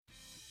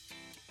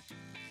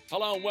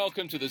Hello and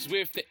welcome to the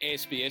Zwift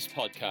SBS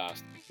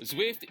Podcast.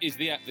 Zwift is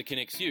the app that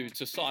connects you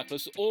to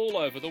cyclists all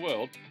over the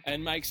world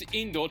and makes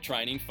indoor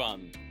training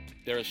fun.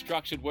 There are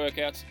structured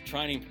workouts,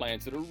 training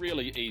plans that are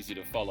really easy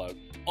to follow,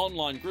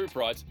 online group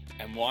rides,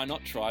 and why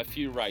not try a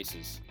few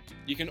races?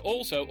 You can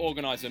also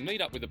organise a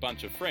meetup with a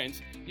bunch of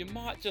friends. You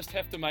might just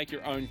have to make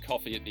your own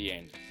coffee at the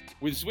end.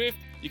 With Zwift,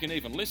 you can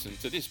even listen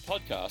to this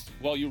podcast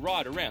while you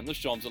ride around the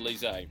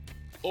Champs-Elysees.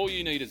 All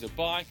you need is a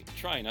bike,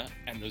 trainer,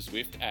 and the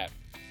Zwift app.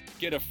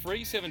 Get a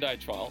free 7-day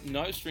trial,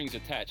 no strings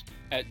attached,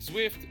 at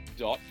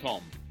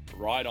Zwift.com.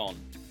 Ride on.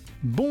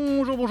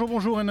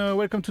 Bonjour, and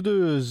welcome to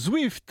the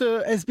Zwift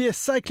SBS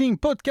Cycling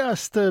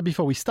Podcast.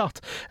 Before we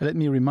start, let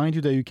me remind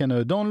you that you can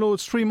download,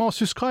 stream, or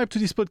subscribe to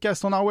this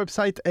podcast on our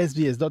website,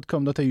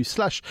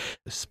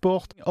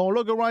 sbs.com.au/sport, or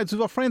log a ride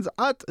with our friends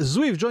at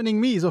Zwift.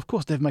 Joining me is, of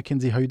course, Dave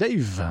Mackenzie. How are you,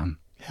 Dave?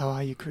 How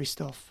are you,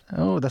 Christophe?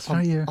 Oh, that's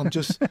very...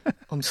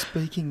 I'm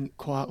speaking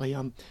quietly.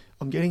 I'm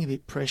getting a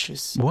bit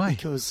precious. Why?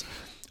 Because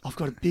I've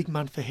got a big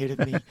month ahead of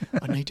me.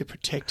 I need to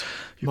protect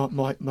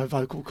my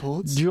vocal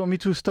cords. Do you want me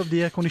to stop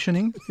the air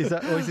conditioning? Is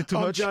that, or is it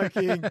too much? I'm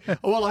joking.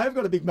 Well, I have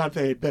got a big month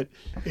ahead, but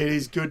it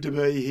is good to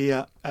be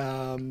here.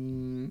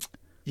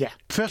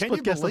 First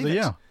podcast of the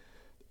year.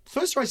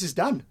 First race is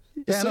done.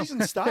 The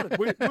season started.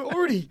 We're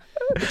already,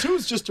 the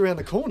tour's just around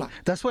the corner.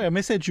 That's why I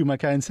messaged you,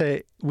 Macka, and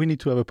say we need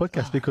to have a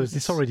podcast because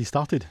it's already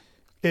started.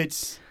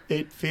 It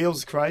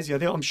feels crazy.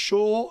 I'm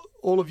sure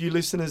all of you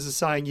listeners are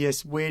saying,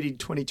 yes, where did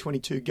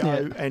 2022 go?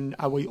 Yeah. And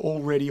are we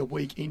already a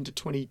week into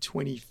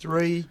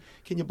 2023?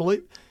 Can you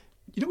believe?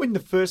 You know when the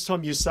first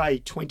time you say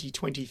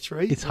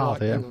 2023? It's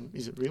hard, like, yeah. Hang on,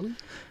 is it really?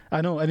 I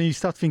know, and you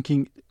start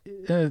thinking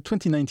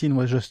 2019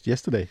 was just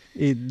yesterday.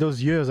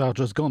 Those years are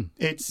just gone.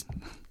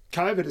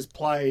 COVID has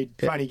played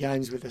funny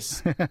games with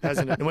us,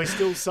 hasn't it? And we're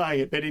still saying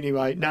it. But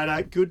anyway,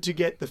 no, good to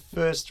get the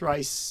first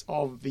race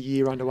of the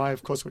year underway.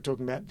 Of course, we're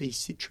talking about the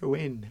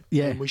Citroën.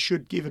 Yeah. And we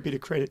should give a bit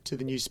of credit to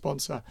the new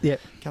sponsor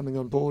coming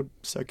on board.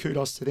 So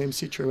kudos to them,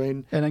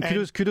 Citroën.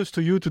 And kudos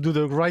to you to do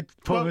the right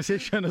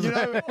pronunciation as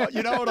well.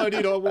 You know what I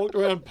did? I walked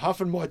around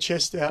puffing my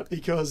chest out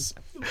because,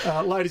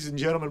 ladies and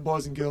gentlemen,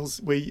 boys and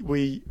girls,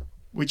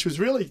 which was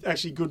really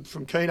actually good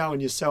from Keno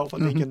and yourself, I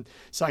think, and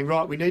saying,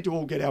 right, we need to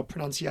all get our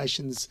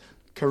pronunciations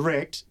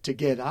correct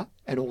together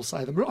and all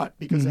say them right,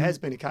 because there has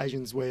been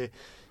occasions where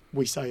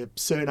we say a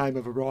surname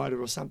of a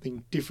rider or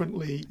something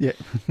differently. Yeah.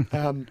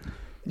 And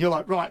you're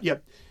like, right,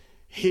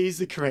 here's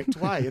the correct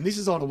way. And this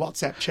is on a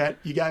WhatsApp chat.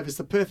 You gave us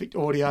the perfect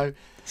audio.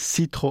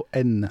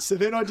 Citroën. So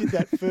then I did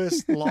that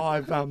first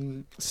live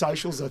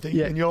socials, I think,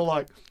 and you're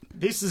like,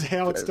 this is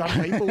how it's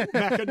done, people.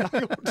 Macka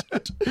nailed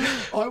it.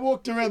 I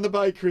walked around the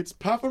bakery,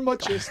 puffing my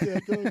chest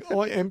out, going,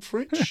 I am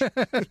French.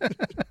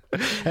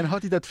 And how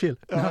did that feel?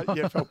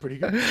 It felt pretty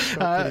good.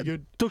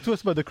 Talk to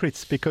us about the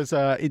crits, because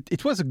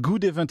it was a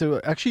good event.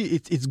 Actually,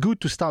 it's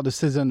good to start the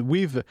season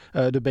with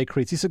the bike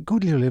crits. It's a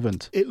good little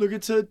event.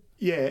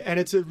 And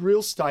it's a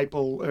real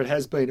staple. It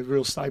has been a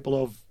real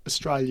staple of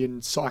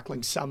Australian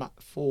cycling summer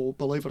for,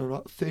 believe it or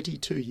not,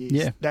 32 years.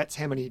 Yeah. That's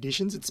how many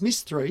editions. It's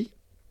missed 3.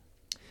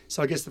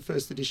 So I guess the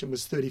first edition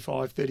was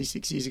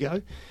 36 years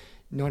ago,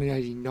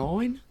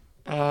 1989.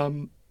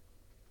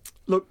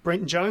 Look,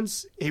 Brenton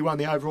Jones, he won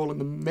the overall in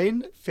the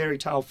men, fairy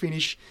tale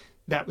finish.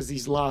 That was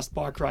his last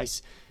bike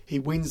race. He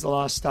wins the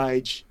last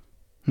stage,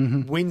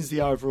 wins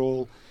the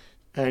overall,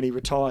 and he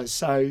retires.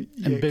 So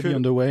and baby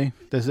on the way.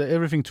 There's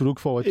everything to look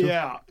forward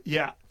to.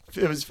 Yeah.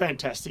 It was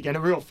fantastic and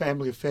a real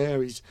family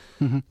affair.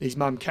 His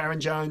mum, Karen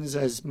Jones,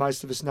 as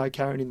most of us know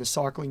Karen in the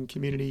cycling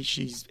community,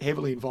 she's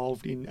heavily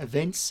involved in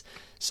events,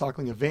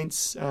 cycling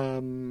events.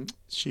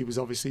 She was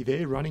obviously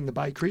there running the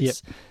Bay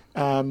Crits.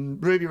 Yep.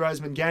 Ruby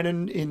Roseman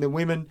Gannon in the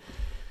women.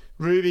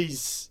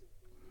 Ruby's,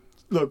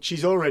 look,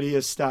 she's already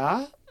a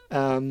star,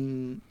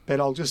 but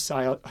I'll just say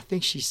I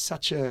think she's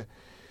such a...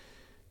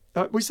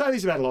 we say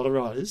this about a lot of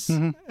riders,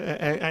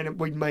 and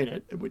we mean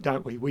it,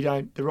 don't we? We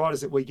don't. The riders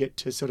that we get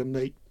to sort of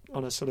meet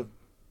on a sort of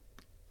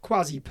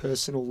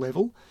quasi-personal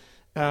level,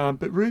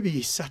 but Ruby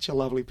is such a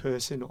lovely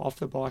person off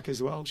the bike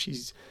as well.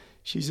 She's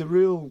a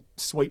real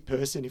sweet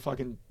person, if I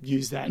can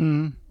use that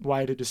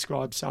way to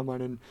describe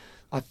someone. And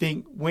I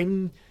think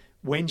when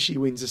she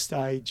wins a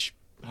stage,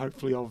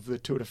 hopefully of the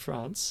Tour de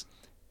France,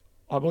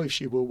 I believe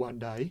she will one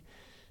day.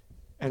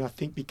 And I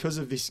think because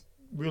of this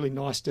really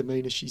nice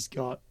demeanour she's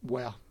got,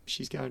 wow,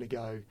 she's going to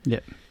go.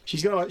 Yeah,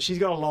 she's got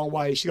a long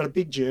way. She's got a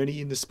big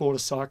journey in the sport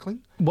of cycling.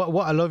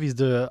 What I love is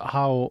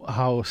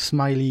how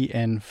smiley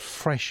and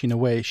fresh in a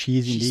way she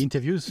is in the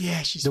interviews.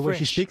 Yeah, she's the fresh. way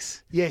she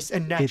speaks. Yes,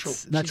 and natural.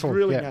 It's natural. She's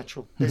really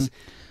natural.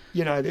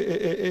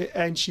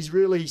 And she's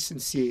really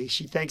sincere.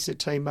 She thanks her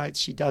teammates.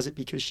 She does it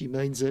because she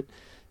means it.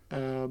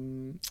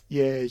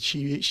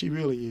 She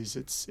really is.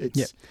 So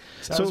it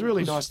was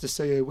really nice to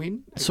see her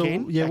win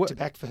again, back to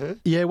back for her.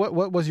 Yeah,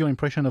 what was your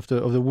impression of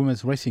the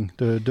women's racing,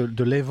 the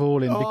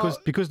level, and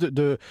because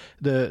the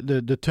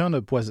turn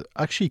up was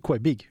actually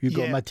quite big. You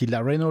got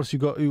Matilda Reynolds.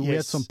 We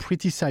had some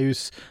pretty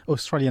serious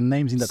Australian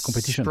names in that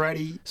competition.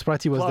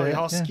 Spratty was Chloe there.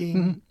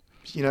 Hosking.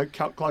 Yeah.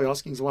 Chloe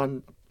Hosking's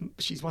won.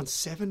 She's won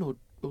 7 or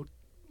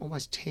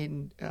almost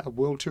 10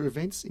 World Tour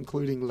events,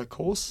 including La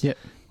Course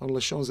on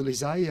Les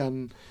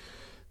Champs-Élysées.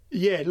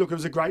 Look, it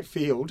was a great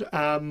field.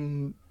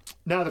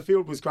 No, the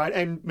field was great.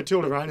 And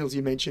Matilda Reynolds,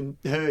 you mentioned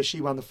her,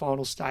 she won the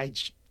final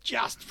stage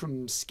just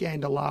from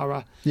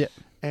Scandalara. Yeah.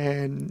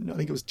 And I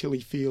think it was Tilly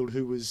Field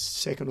who was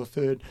second or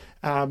third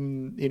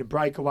in a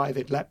breakaway.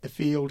 They'd lapped the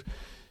field.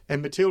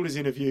 And Matilda's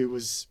interview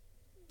was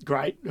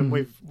great. And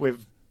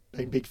we've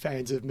been big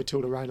fans of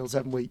Matilda Reynolds,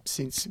 haven't we,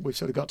 since we've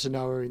sort of got to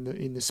know her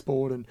in the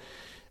sport. And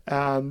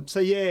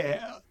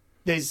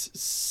there's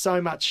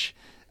so much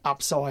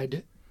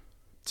upside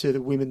to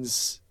the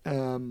women's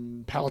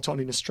peloton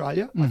in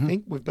Australia. I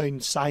think we've been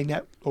saying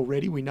that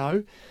already, we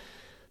know.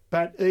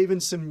 But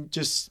even some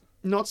just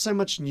not so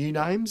much new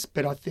names,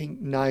 but I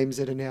think names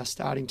that are now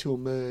starting to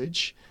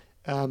emerge,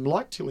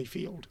 like Tilly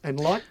Field and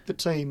like the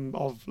team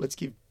of, let's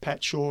give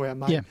Pat Shaw, our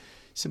mate,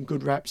 some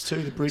good raps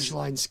too, the Bridge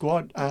Lane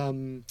squad.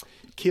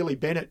 Keely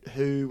Bennett,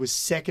 who was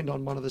second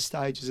on one of the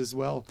stages as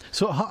well.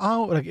 So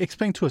how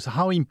explain to us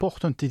how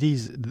important it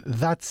is,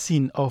 that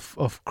scene of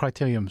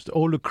criteriums,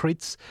 all the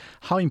crits,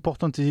 how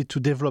important is it to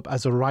develop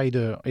as a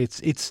rider?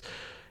 It's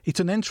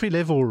an entry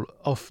level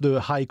of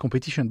the high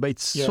competition, but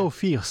it's so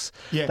fierce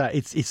that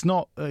it's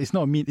not a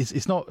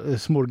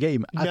small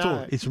game at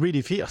all. It's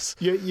really fierce.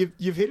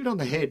 You've hit it on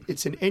the head.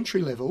 It's an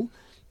entry level,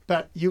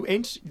 but the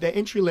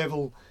entry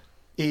level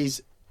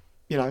is,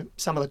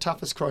 some of the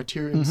toughest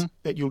criteriums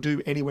that you'll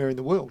do anywhere in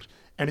the world.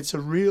 And it's a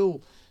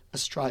real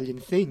Australian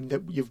thing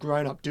that you've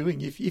grown up doing.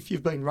 If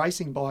you've been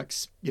racing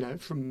bikes,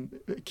 from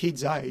a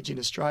kid's age in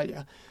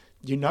Australia,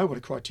 you know what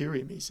a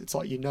criterium is. It's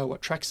like you know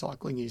what track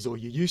cycling is, or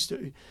you used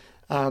to.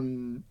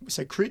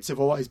 So crits have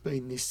always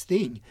been this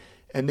thing.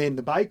 And then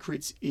the Bay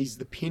Crits is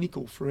the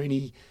pinnacle for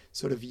any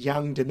sort of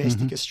young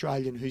domestic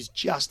Australian who's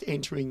just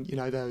entering,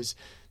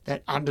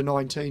 that under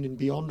 19 and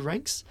beyond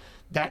ranks.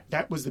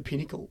 That was the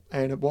pinnacle.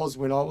 And it was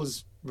when I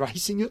was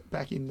racing it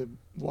back in the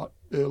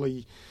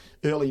early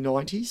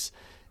 90s.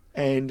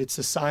 And it's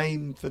the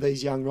same for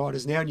these young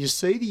riders now. And you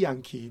see the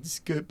young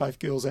kids, both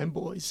girls and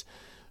boys,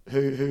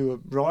 who are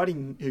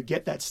riding, who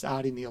get that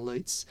start in the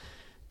elites.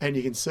 And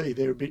you can see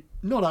they're a bit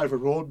not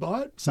overawed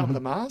by it. Some of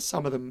them are,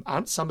 some of them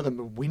aren't. Some of them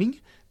are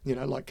winning,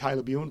 like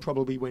Caleb Ewan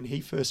probably when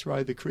he first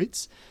rode the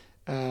crits.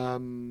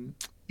 But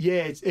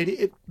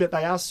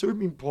they are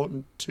super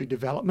important to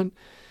development,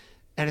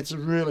 and it's a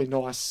really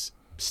nice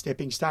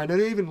stepping stone.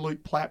 And even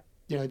Luke Plapp,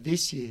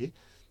 this year,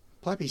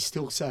 Plappy's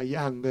still so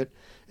young,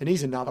 and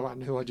he's another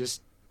one who I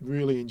just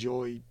really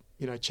enjoy,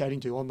 chatting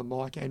to on the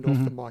mic and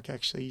off the mic.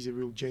 Actually, he's a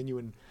real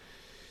genuine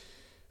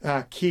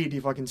kid,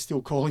 if I can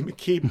still call him a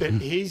kid, but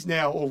he's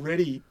now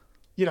already,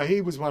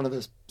 he was one of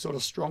the sort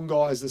of strong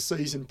guys, the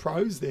seasoned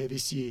pros there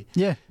this year.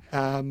 Yeah,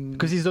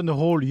 because he's done the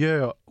whole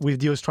year with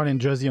the Australian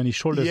jersey on his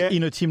shoulders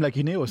in a team like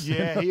Ineos.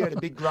 Yeah, he had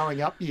a big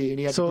growing up year and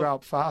he had to grow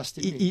up fast,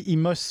 didn't he? He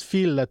must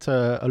feel that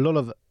a lot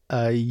of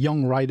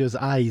young riders'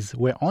 eyes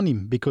were on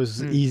him because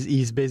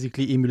he's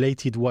basically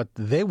emulated what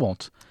they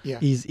want. Yeah.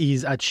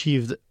 He's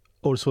achieved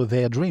also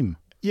their dream.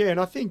 Yeah, and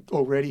I think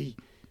already...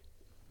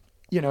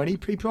 and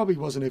he probably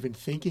wasn't even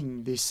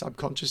thinking this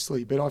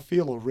subconsciously, but I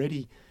feel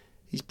already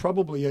he's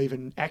probably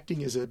even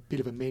acting as a bit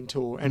of a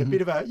mentor and a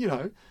bit of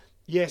a,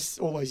 yes,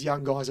 all those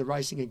young guys are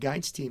racing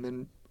against him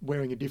and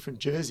wearing a different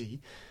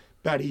jersey,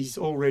 but he's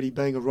already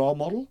being a role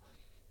model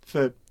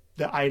for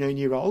the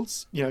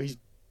 18-year-olds. He's,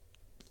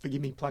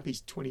 forgive me,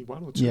 Plappy's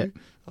 21 or 2,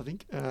 I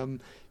think.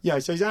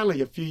 So he's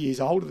only a few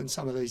years older than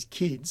some of these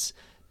kids,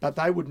 but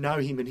they would know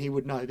him and he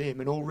would know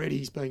them, and already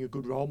he's being a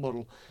good role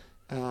model.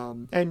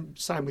 And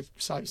same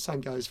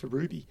goes for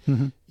Ruby.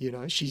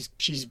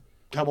 She's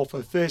come off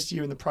her first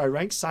year in the pro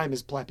ranks, same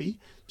as Plappy.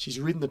 She's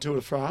ridden the Tour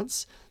de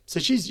France, so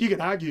you can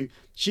argue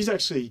she's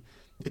actually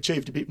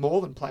achieved a bit more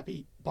than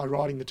Plappy by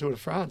riding the Tour de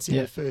France in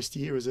her first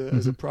year as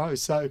a pro.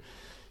 So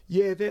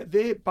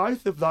they're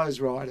both of those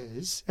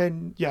riders,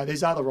 and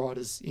there's other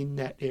riders in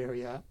that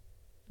area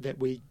that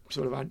we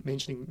sort of aren't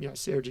mentioning.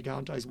 Sarah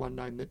Gigante is one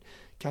name that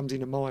comes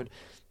into mind,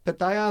 but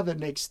they're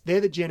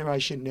the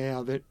generation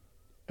now that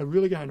are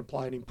really going to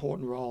play an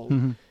important role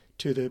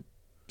to the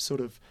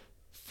sort of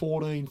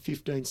 14,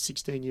 15,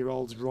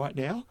 16-year-olds right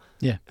now.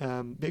 Yeah,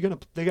 they're going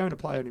to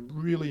play a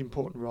really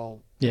important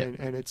role. Yeah,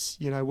 and it's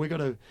we got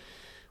to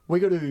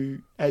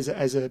as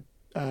a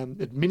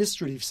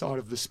administrative side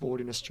of the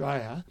sport in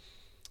Australia,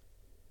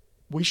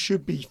 we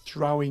should be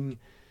throwing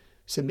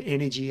some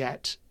energy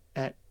at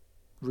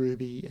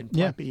Ruby and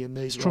Plappy and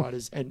these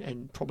riders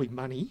and probably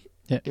money.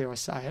 Dare I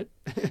say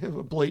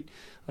it? Bleat.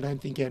 I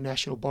don't think our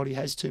national body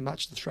has too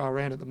much to throw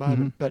around at the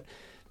moment, but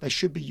they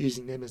should be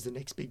using them as the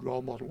next big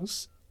role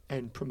models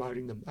and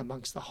promoting them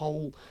amongst the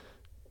whole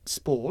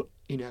sport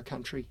in our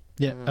country.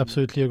 Yeah,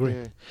 absolutely agree.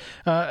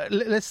 Yeah.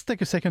 Let's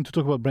take a second to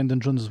talk about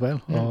Brendan Jones as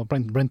well, or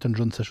Brenton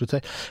Jones, I should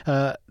say.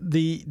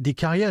 The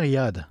career he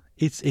had.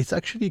 It's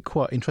actually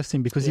quite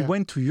interesting because he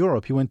went to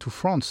Europe, he went to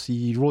France,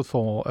 he rode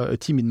for a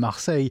team in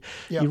Marseille,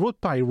 he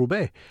rode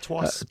Paris-Roubaix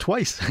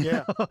twice.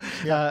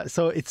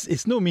 So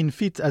it's no mean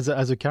feat as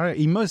a career.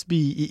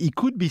 He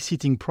could be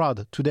sitting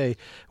proud today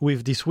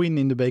with this win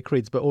in the Bay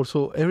Crits, but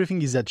also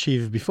everything he's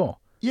achieved before.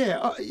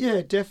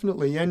 Yeah,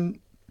 definitely. And,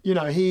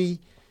 I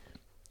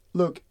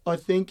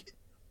think,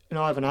 and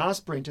I haven't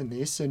asked Brenton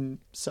this, and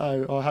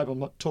so I hope I'm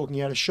not talking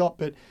out of shot,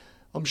 but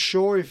I'm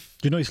sure if...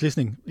 he's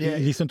listening. Yeah,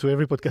 he listens to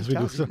every podcast we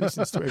do. So. He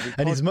listens to every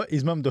and his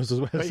mum does as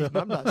well. His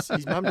mum does.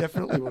 His mum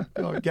definitely would.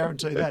 I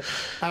guarantee that.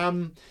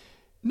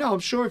 No, I'm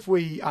sure if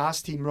we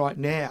asked him right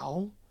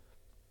now,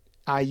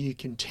 are you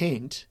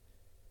content,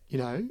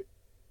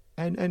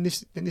 and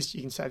this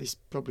you can say this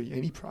probably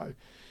any pro,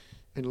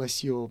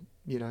 unless you're,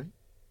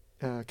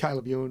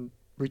 Caleb Ewan,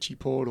 Richie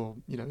Port, or,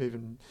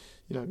 even,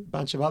 a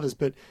bunch of others.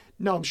 But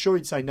no, I'm sure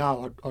he'd say,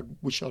 no, I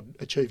wish I'd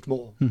achieved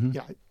more. Mm-hmm.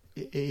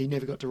 He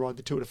never got to ride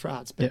the Tour de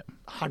France, but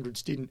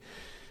hundreds didn't.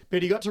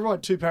 But he got to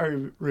ride 2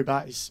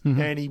 Paris-Roubaix,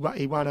 and he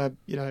won a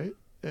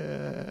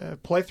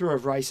plethora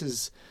of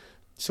races,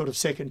 sort of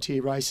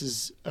second-tier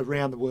races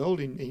around the world,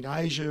 in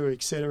Asia,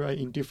 etc.,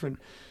 in different,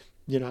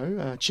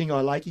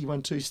 Qinghai Lake, he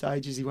won 2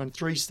 stages. He won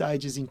 3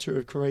 stages in Tour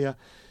of Korea.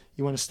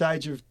 He won a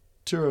stage of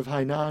Tour of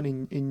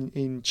Hainan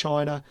in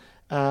China.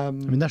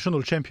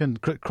 National champion,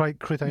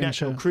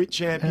 national crit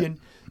champion.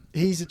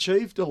 He's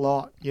achieved a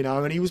lot,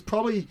 and he was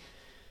probably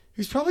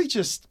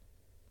just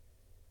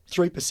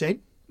 3%,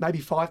 maybe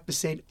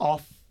 5%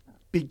 off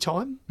big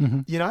time.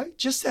 Mm-hmm.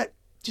 Just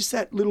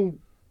that little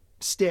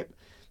step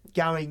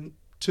going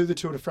to the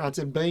Tour de France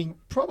and being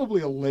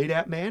probably a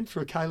lead-out man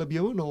for a Caleb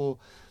Ewan or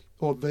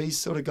these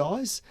sort of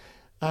guys.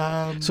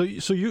 So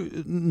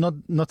you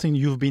not saying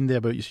you've been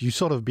there, but you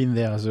sort of been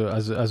there as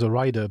a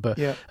rider. But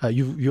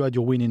you had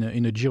your win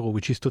in a Giro,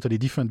 which is totally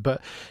different.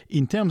 But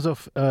in terms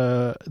of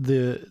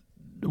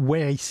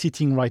where he's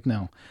sitting right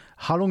now,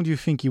 how long do you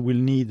think he will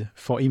need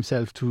for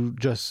himself to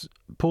just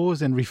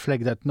pause and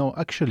reflect that, no,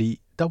 actually,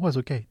 that was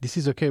okay. This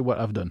is okay what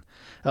I've done.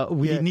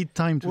 We need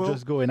time to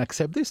just go and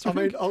accept this. I'll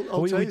tell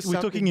you something.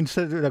 We're talking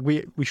instead, like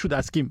we should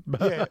ask him.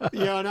 I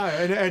know.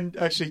 And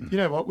actually, you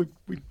know what? We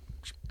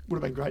would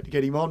have been great to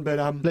get him on, but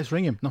let's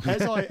ring him. No.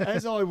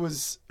 as I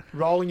was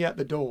rolling out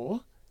the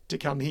door to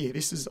come here,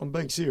 I'm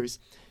being serious.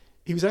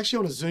 He was actually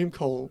on a Zoom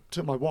call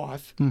to my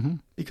wife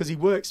because he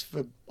works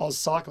for Oz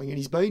Cycling, and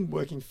he's been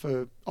working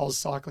for Oz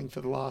Cycling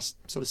for the last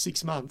sort of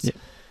 6 months. Yeah.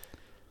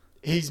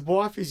 His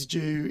wife is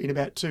due in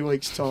about 2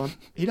 weeks' time.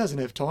 He doesn't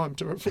have time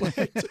to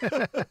reflect.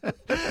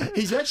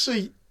 He's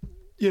actually,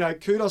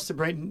 kudos to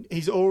Brenton.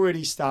 He's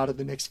already started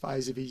the next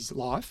phase of his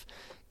life,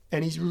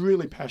 and he's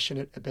really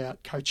passionate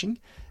about coaching.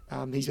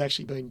 He's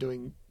actually been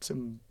doing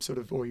some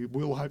or he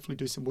will hopefully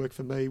do some work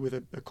for me with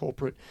a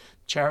corporate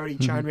charity,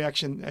 Chain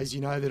Reaction, as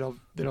you know,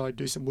 that I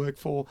do some work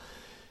for.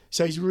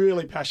 So he's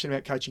really passionate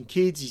about coaching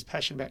kids. He's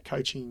passionate about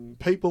coaching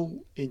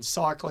people in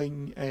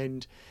cycling,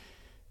 and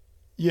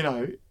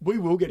we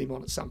will get him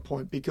on at some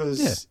point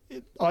because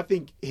I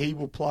think he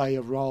will play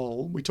a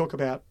role. We talk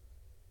about,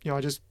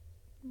 I just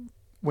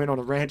went on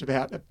a rant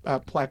about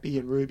Plappy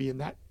and Ruby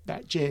and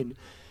that gen.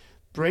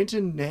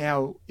 Brenton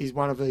now is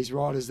one of these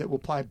riders that will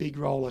play a big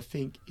role, I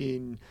think,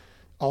 in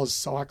Oz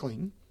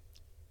Cycling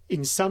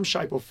in some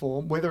shape or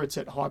form, whether it's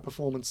at high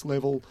performance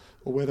level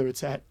or whether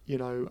it's at,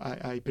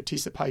 a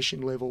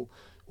participation level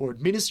or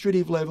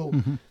administrative level.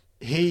 Mm-hmm.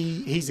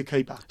 He's a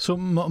keeper. So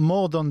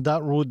more down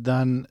that route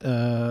than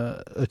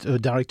a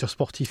director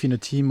sportif in a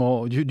team,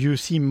 or do you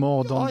see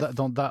more down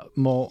that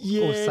more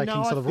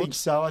cycling sort of route? I think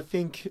so. I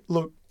think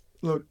look,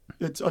 I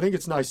think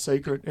it's no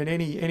secret, and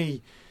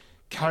any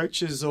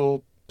coaches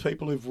or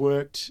people who've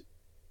worked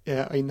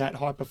in that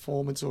high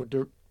performance or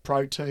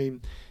pro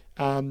team,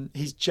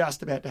 he's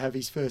just about to have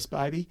his first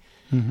baby.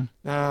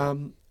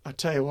 Mm-hmm. I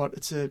tell you what,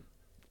 it's to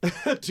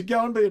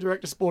go and be a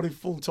director sportive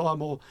full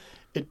time, or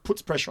it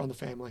puts pressure on the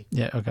family.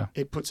 Yeah, okay.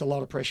 It puts a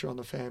lot of pressure on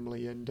the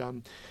family,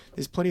 and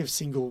there's plenty of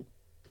single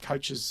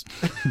coaches,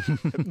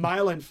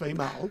 male and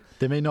female.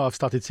 They may not have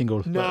started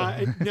single. No,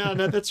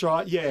 that's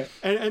right. Yeah,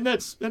 and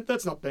that's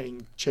not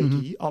being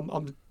cheeky.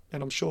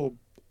 Mm-hmm. I'm sure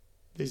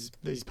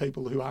there's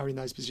people who are in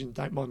those positions.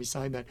 Don't mind me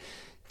saying that.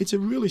 It's a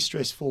really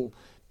stressful,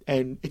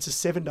 and it's a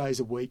 7 days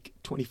a week,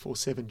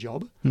 24/7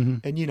 job. Mm-hmm.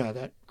 And you know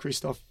that,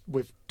 Christophe.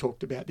 We've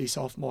talked about this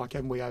off mic,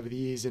 haven't we, over the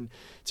years? And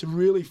it's a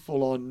really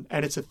full on,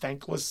 and it's a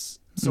thankless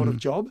sort of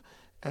job.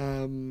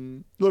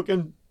 Look,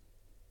 and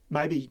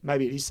maybe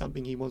it is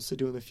something he wants to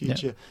do in the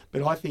future,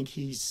 but I think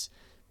his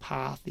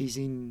path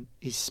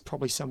is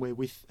probably somewhere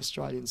with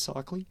Australian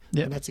cycling,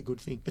 and that's a good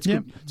thing. It's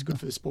good. It's good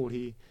for the sport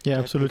here. Yeah,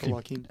 absolutely.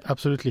 Like him.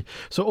 Absolutely.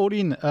 So all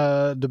in,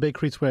 the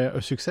bakeries were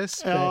a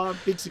success.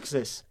 Big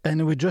success.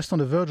 And we're just on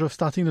the verge of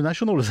starting the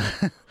nationals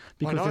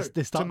because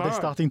they're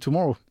starting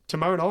tomorrow.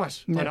 Tomorrow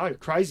night. Yeah. I know,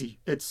 crazy.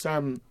 It's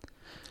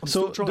I'm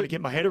still trying to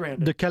get my head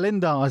around it. The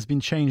calendar has been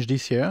changed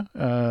this year.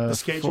 The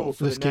schedule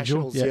for the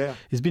nationals,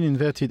 it's been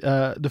inverted.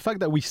 The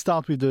fact that we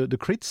start with the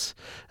crits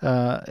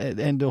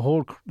and the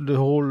whole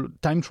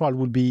time trial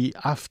will be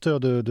after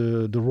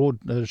the road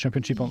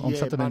championship on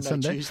Saturday Monday, and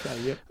Sunday.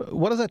 Tuesday,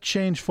 what does that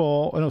change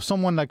for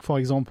someone like, for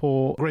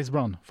example, Grace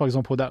Brown, for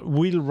example, that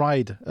will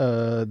ride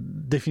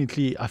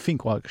definitely? I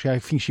think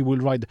she will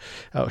ride.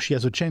 She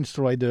has a chance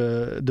to ride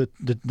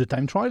the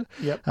time trial.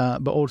 Yep.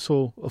 But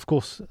also, of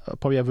course,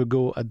 probably have a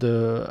go at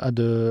the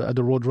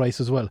the road race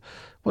as well.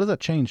 What does that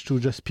change to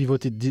just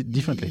pivot it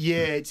differently? Yeah,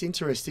 it's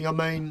interesting. I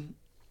mean,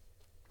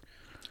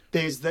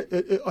 there's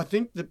I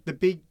think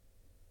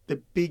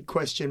the big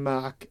question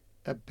mark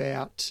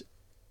about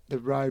the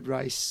road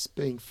race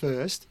being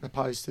first,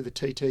 opposed to the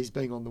TTs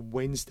being on the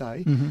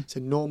Wednesday. Mm-hmm. So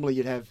normally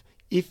you'd have,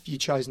 if you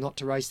chose not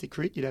to race the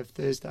crit, you'd have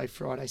Thursday,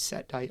 Friday,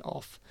 Saturday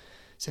off.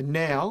 So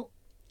now,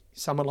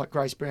 someone like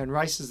Grace Brown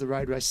races the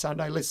road race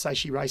Sunday. Let's say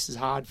she races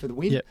hard for the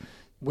win. Yep.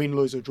 Win,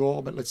 lose or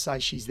draw, but let's say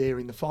she's there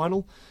in the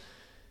final.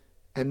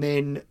 And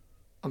then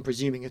I'm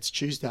presuming it's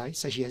Tuesday,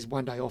 so she has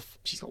 1 day off.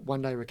 She's got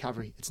 1 day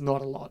recovery. It's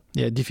not a lot.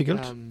 Yeah, difficult.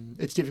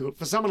 It's difficult.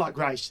 For someone like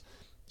Grace,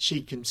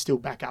 she can still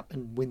back up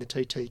and win the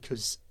TT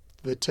because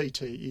the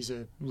TT is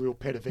a real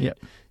pet event. Yep.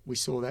 We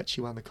saw that.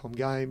 She won the Com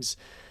Games.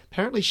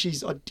 Apparently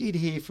I did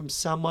hear from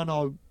someone,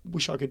 I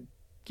wish I could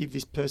give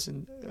this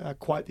person,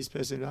 quote this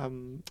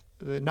person,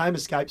 the name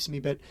escapes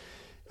me, but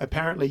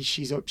apparently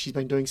she's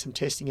been doing some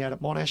testing out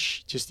at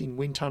Monash, just in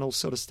wind tunnels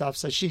sort of stuff.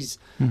 So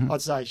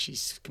I'd say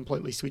she's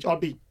completely switched. I'd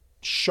be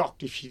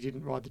shocked if she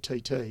didn't ride the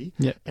TT,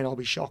 yep. and I'll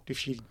be shocked if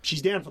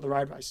she's down for the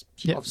road race.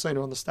 Yep. I've seen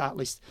her on the start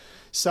list.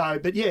 So,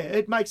 but yeah,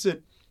 it makes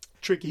it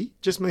tricky.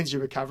 Just means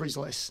your recovery's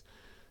less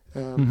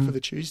for the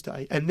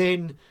Tuesday. And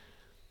then,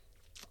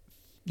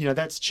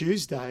 that's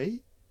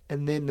Tuesday,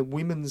 and then the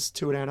women's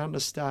Tour Down Under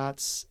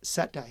starts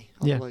Saturday,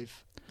 I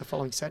believe, the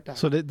following Saturday.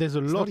 So there's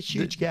a lot. Not a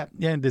huge gap.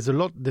 Yeah, there's a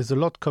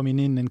lot coming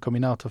in and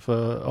coming out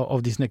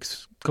of these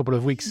next couple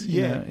of weeks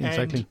in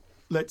cycling.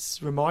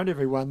 Let's remind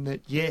everyone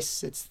that,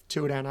 yes, it's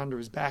Tour Down Under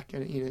is back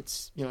and in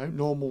its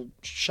normal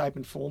shape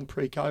and form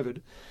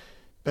pre-COVID,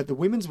 but the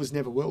women's was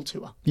never World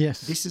Tour.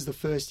 Yes. This is the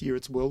first year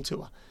it's World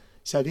Tour.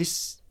 So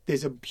there's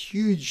a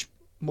huge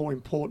more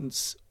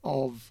importance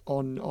on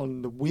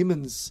the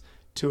women's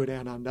Tour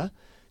Down Under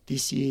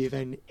this year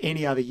than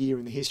any other year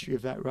in the history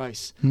of that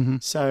race. Mm-hmm.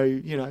 So,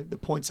 the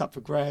points up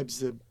for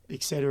grabs,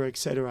 et cetera, et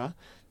cetera.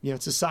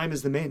 It's the same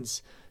as the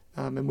men's.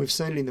 And we've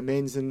seen it in the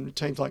men's and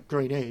teams like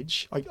Green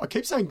Edge. I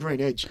keep saying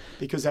Green Edge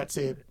because that's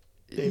their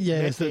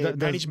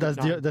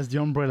management name. That's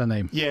the umbrella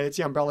name. Yeah, it's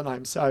the umbrella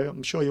name. So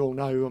I'm sure you all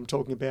know who I'm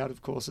talking about,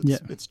 of course.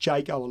 It's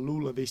Jaco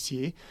Alula this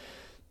year.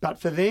 But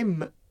for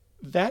them,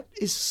 that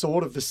is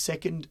sort of the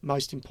second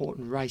most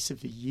important race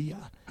of the year.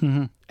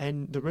 Mm-hmm.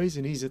 And the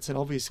reason is it's an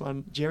obvious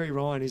one. Jerry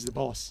Ryan is the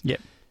boss.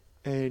 Yep.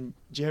 And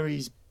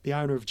Jerry's the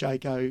owner of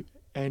Jaco,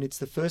 and it's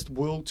the first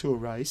World Tour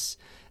race.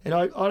 And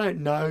I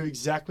don't know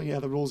exactly how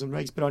the rules and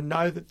regs, but I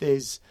know that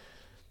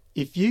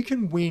if you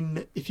can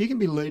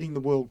be leading the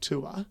World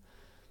Tour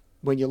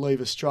when you leave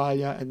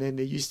Australia, and then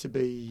there used to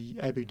be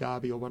Abu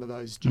Dhabi or one of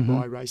those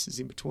Dubai races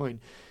in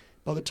between,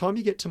 by the time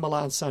you get to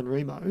Milan-San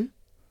Remo,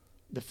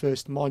 the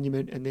first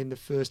monument and then the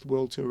first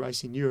World Tour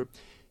race in Europe,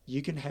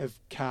 you can have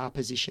car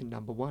position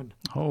number one.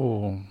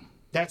 Oh.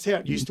 That's how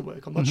it used to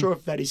work. I'm not sure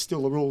if that is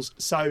still the rules.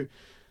 So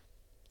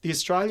the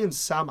Australian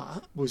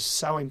summer was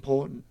so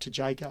important to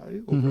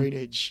Jaco or Green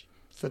Edge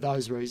for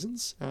those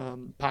reasons,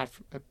 apart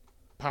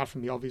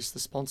from the obvious, the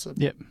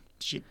sponsorship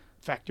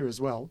factor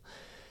as well.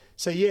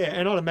 So,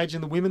 and I'd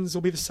imagine the women's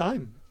will be the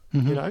same,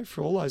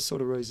 for all those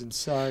sort of reasons.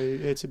 So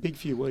it's a big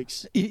few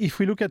weeks. If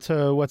we look at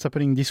what's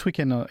happening this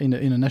weekend in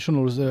the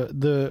Nationals,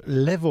 the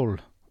level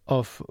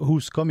of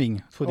who's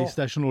coming for these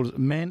Nationals,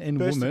 men and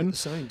women,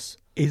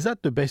 is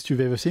that the best you've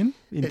ever seen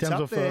in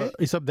terms of?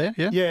 It's up there,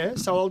 yeah. Yeah.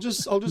 So I'll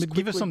just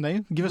give us some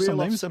names. Give us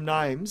some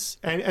names.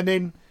 And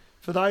then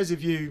for those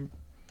of you,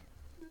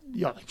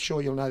 I'm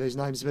sure you'll know these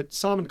names, but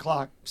Simon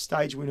Clark,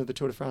 stage winner of the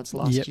Tour de France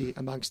last year,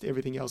 amongst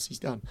everything else he's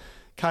done.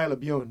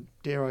 Caleb Ewan,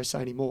 dare I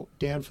say any more,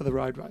 down for the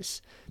road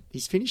race.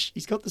 He's finished.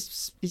 He's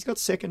got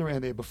second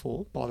around there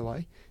before, by the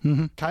way.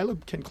 Mm-hmm.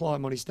 Caleb can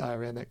climb on his day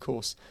around that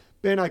course.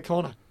 Ben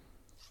O'Connor,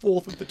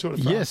 fourth at the Tour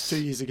de France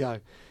 2 years ago.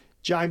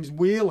 James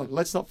Whelan,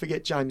 let's not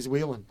forget James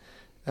Whelan.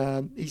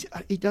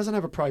 He doesn't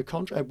have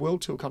a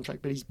World Tour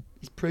contract, but he's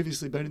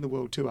previously been in the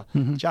World Tour.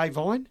 Mm-hmm. Jay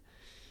Vine,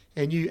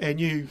 and you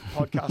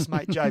podcast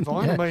mate Jay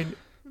Vine. I mean,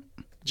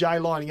 Jay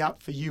lining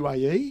up for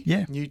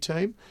UAE, new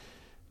team.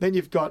 Then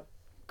you've got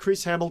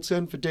Chris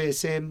Hamilton for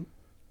DSM,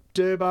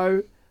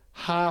 Durbo,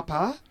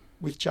 Harper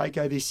with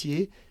Jaco this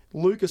year,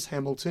 Lucas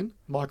Hamilton,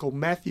 Michael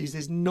Matthews.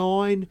 There's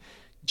 9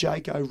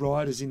 Jaco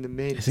riders in the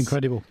men's. It's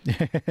incredible.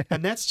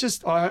 And that's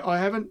just, I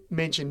haven't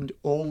mentioned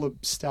all the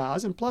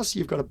stars. And plus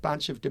you've got a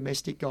bunch of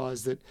domestic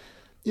guys that,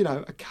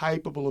 are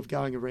capable of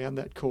going around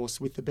that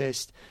course with the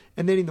best.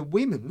 And then in the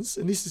women's,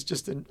 and this is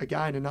just,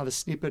 again, another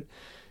snippet,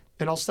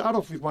 and I'll start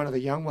off with one of the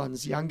young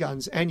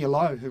guns, Anya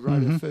Lowe, who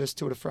rode her first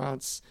Tour de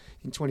France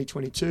in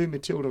 2022,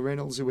 Matilda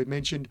Reynolds, who we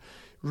mentioned,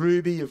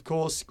 Ruby, of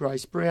course,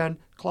 Grace Brown,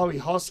 Chloe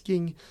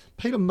Hosking,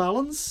 Peter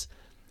Mullins,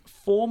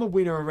 former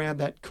winner around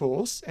that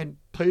course, and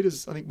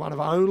Peter's, I think, one of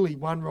only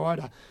one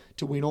rider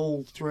to win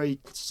all 3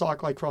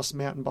 cyclocross,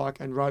 mountain bike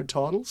and road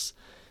titles.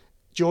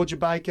 Georgia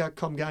Baker,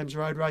 Com Games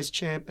road race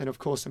champ, and of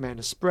course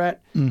Amanda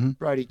Spratt,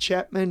 Brodie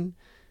Chapman,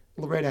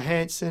 Loretta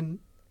Hanson,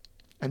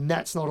 and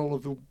that's not all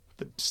of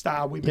the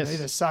star women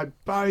either. So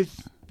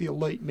both the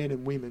elite men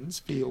and women's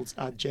fields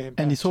are jam-packed.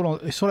 And it's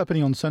all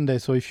happening on Sunday.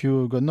 So if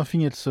you got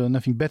nothing else,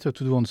 nothing better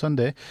to do on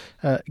Sunday,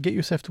 get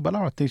yourself to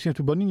Ballarat, take yourself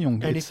to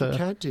Bonignong. And if you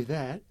can't do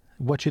that,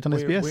 watch it on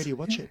SBS. Where do you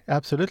watch it?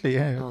 Absolutely,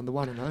 yeah. On the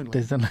one and only.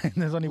 There's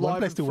only one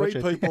place to watch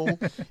it. People.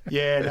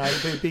 Yeah, no,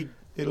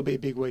 it'll be a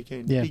big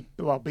weekend. Yeah.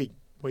 Big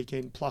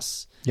weekend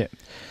plus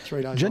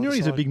 3 days. January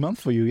is a big month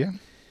for you, yeah?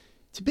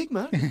 It's a big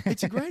month.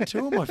 It's a grand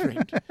tour, my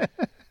friend.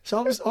 So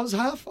I was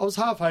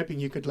half hoping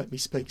you could let me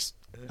speak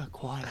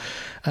quieter.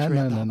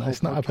 No,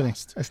 it's not happening.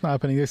 It's not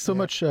happening. There's so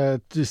much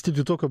still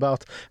to talk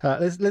about.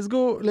 Let's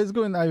go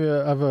and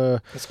have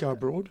a. Let's go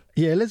abroad.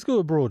 Yeah, let's go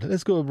abroad.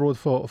 Let's go abroad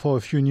for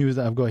a few news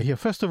that I've got here.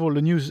 First of all,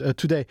 the news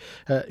today: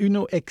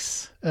 Uno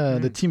X,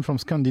 the team from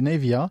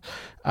Scandinavia,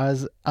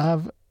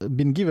 have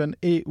been given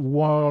a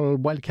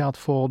wild card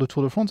for the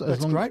Tour de France.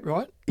 That's great,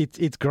 right?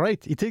 It's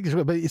great.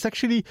 But it's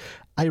actually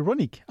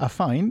ironic, I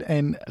find.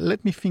 And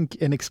let me think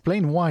and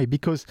explain why.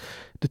 Because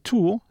the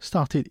Tour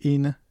started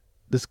in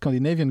the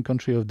Scandinavian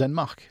country of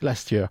Denmark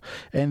last year,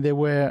 and they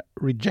were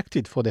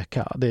rejected for their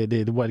card,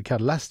 the wild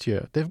card last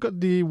year. They've got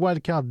the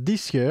wild card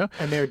this year,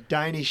 and they're a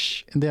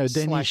Danish. And they're a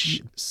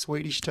Danish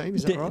Swedish team.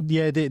 Is that right?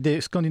 Yeah,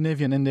 they're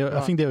Scandinavian, and I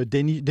think they're a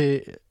Danish.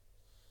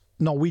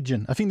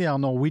 Norwegian. I think they are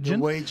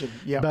Norwegian.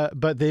 Yeah.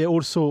 But they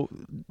also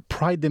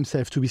pride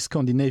themselves to be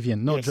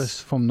Scandinavian, not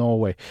just from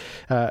Norway.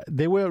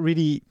 They were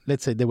really,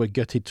 let's say, they were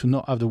gutted to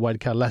not have the wild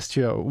card last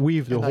year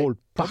with the whole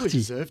party.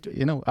 Deserved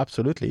it.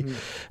 Absolutely.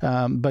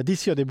 But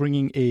this year they're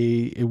bringing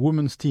a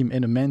women's team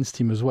and a men's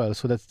team as well.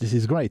 So this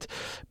is great.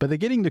 But they're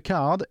getting the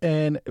card,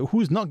 and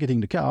who's not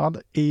getting the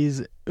card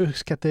is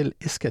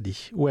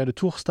Euskatel-Euskadi, where the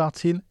Tour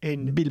starts in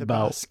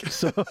Bilbao.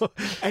 So,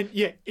 and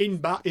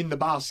in the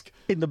Basque.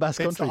 In the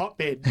Basque country. It's the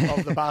hotbed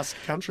of the Basque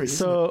country.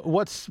 So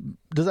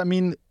does that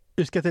mean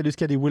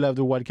Euskatel-Euskadi will have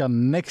the wildcard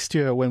next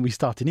year when we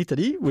start in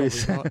Italy,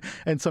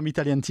 and some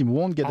Italian team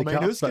won't get the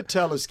card?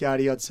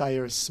 Euskatel-Euskadi, I'd say,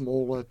 are a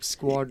smaller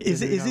squad.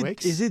 Is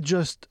it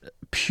just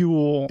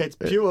pure? It's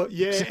pure,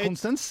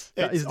 circumstance.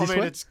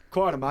 It's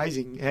quite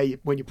amazing how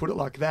when you put it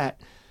like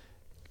that.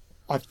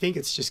 I think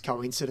it's just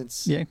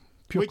coincidence. Yeah.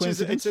 Pure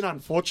it's an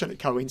unfortunate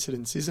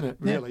coincidence, isn't it?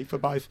 Really, for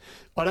both.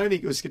 I don't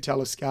think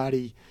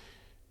Euskatel-Euskadi,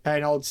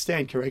 and I'll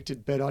stand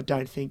corrected, but I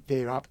don't think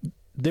they're up.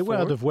 They were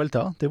out of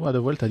Vuelta. They were out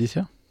of Vuelta this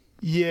year.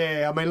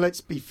 Yeah, I mean,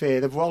 let's be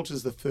fair. The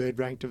Vuelta's the third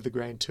ranked of the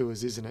Grand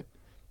Tours, isn't it?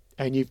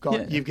 And you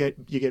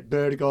get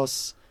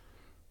Burgos,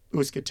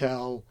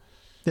 Euskatel.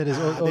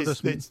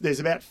 There's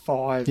about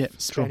 5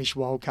 Spanish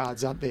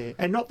wildcards up there,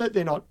 and not that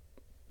they're not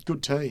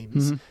good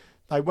teams.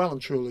 They well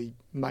and truly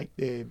make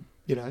their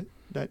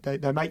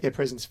they make their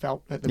presence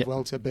felt at the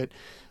Vuelta, but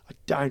I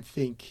don't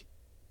think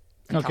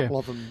a couple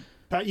of them.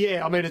 But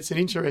yeah, I mean, it's an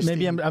interesting.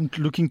 Maybe I'm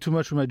looking too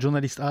much with my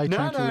journalist eye,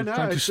 trying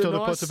to stir the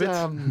pot a bit.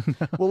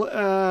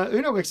 Well,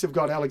 Uno X have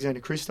got Alexander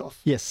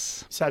Christophe.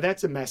 Yes. So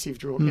that's a massive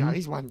draw.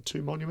 He's won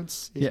 2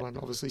 monuments. He's won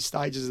obviously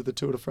stages of the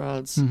Tour de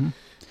France.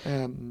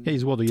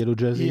 He's wore the yellow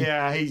jersey.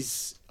 Yeah,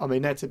 there's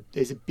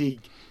a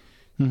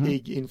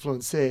big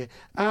influence there.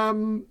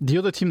 The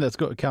other team that's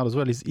got a card as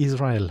well is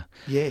Israel.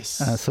 Yes.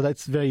 So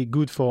that's very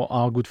good for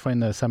our good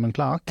friend Simon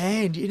Clarke.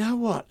 And you know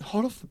what?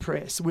 Hot off the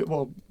press. We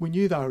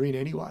knew they were in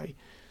anyway,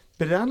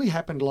 but it only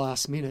happened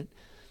last minute.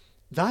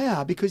 They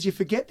are, because you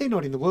forget they're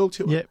not in the World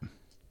Tour. Yep.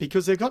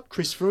 Because they've got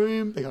Chris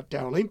Froome, they've got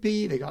Daryl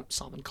Impey, they've got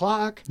Simon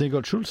Clarke. They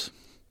got Schultz.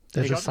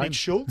 They got Nick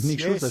Schultz. Nick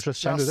Schultz, that's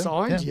just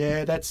signed.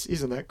 Yeah,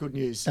 isn't that good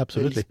news?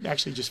 Absolutely. He's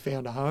actually just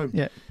found a home.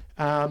 Yeah.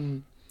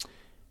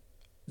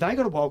 They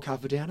got a wild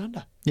card for Down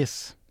Under.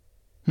 Yes.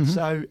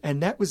 So,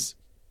 and that was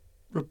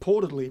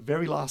reportedly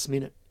very last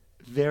minute.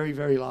 Very,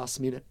 very last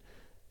minute.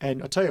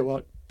 And I tell you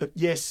what,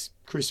 yes,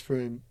 Chris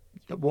Froome,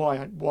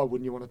 why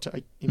wouldn't you want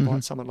to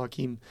invite someone like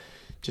him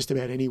just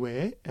about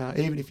anywhere,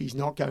 even if he's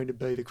not going to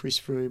be the Chris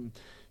Froome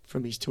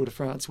from his Tour de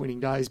France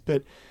winning days?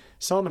 But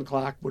Simon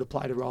Clarke would have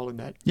played a role in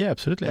that. Yeah,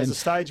 absolutely. As a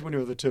stage winner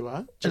of the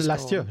Tour.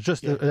 Last year,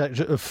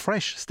 a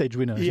fresh stage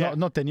winner. Yeah.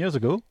 Not 10 years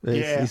ago.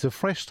 He's a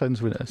fresh stage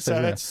winner. So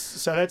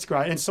that's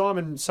great. And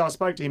Simon, I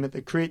spoke to him at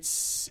the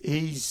Crits.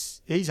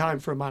 He's home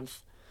for a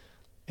month.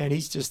 And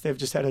they've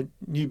just had a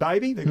new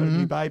baby. They've got a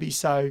new baby.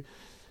 So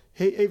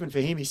even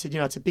for him, he said,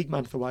 it's a big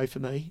month away for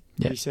me.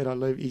 Yeah. He said, I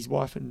leave his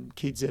wife and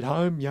kids at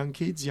home, young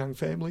kids, young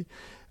family.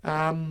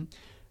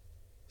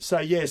 So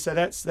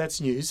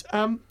that's news.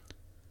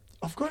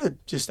 I've got to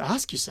just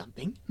ask you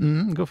something.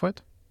 Go for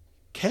it.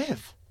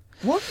 Kev,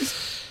 what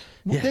is...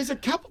 There's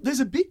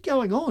a bit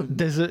going on.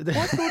 I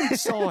thought he'd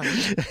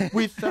signed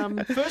with...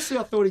 firstly,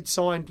 I thought he'd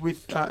signed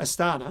with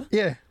Astana.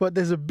 Yeah, but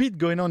there's a bit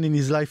going on in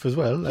his life as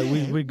well.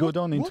 We'll go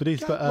down into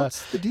this. But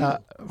what's the deal?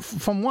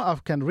 From what I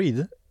can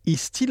read, he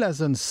still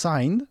hasn't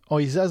signed, or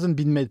he hasn't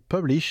been made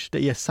published that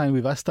he has signed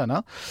with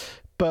Astana.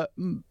 But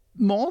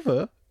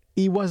moreover,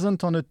 he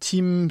wasn't on a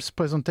team's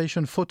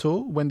presentation photo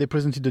when they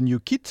presented the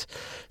new kit.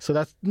 So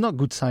that's not a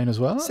good sign as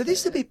well. So this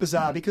is a bit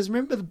bizarre, because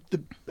remember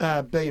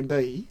the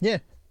B&B? Yeah.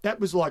 That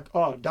was like,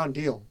 done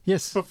deal.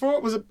 Yes. Before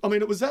it was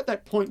at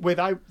that point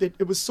where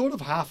it was sort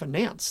of half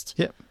announced.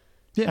 Yeah.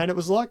 Yeah. And it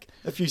was like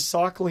a few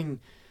cycling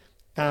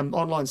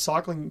online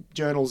cycling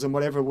journals and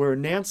whatever were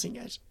announcing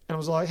it. And I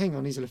was like, hang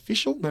on, is it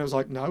official? And I was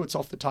like, no, it's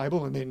off the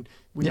table. And then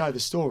we know the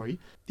story.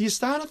 The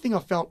Astana thing, I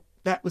felt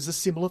that was a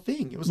similar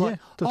thing. It was like,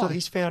 totally. Oh,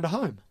 he's found a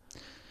home.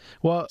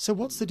 Well, so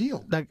what's the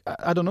deal? Like,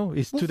 I don't know.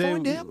 We'll today,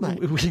 find out, mate.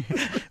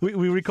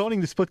 We're recording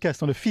this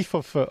podcast on the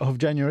 5th of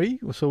January.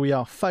 So we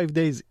are 5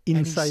 days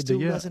inside the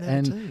year.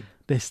 And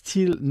there's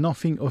still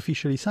nothing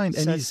officially signed.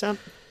 So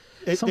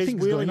and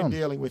something's going on.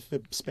 Dealing with the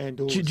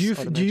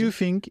Spandoors. Do you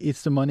think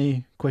it's the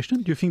money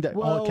question? Do you think that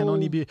all can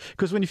only be...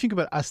 Because when you think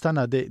about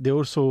Astana, they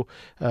also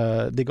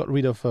they got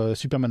rid of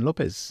Superman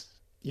Lopez.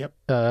 Yep.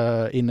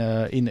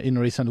 In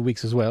recent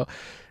weeks as well.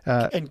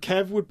 And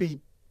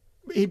Cav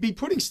he'd be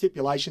putting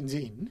stipulations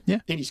in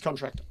his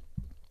contract.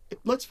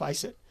 Let's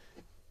face it.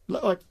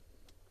 Like,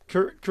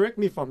 correct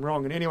me if I'm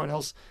wrong, and anyone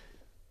else.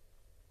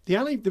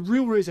 The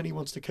real reason he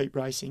wants to keep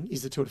racing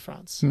is the Tour de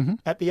France. Mm-hmm.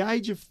 At the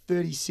age of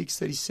 36,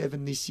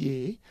 37 this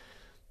year,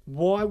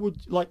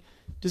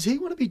 does he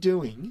want to be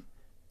doing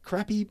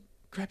crappy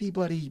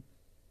bloody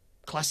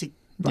classic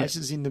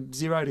races in the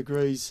 0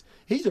 degrees?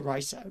 He's a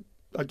racer,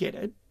 I get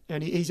it,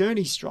 and he's earned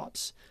his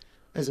stripes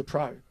as a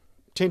pro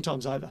 10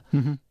 times over.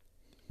 Mm-hmm.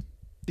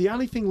 The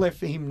only thing left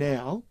for him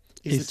now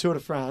is the Tour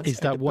de France. Is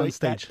that one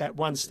stage? That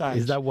one stage.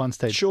 Is that one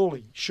stage?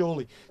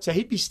 Surely. So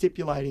he'd be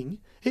stipulating.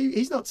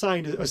 He's not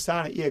saying to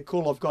Astana, yeah,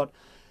 cool, I've got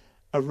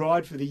a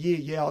ride for the year.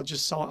 Yeah, I'll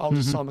just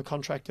sign my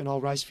contract and I'll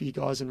race for you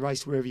guys and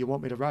race wherever you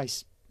want me to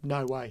race.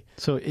 No way.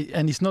 So,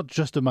 and it's not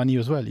just the money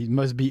as well. It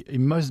must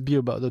be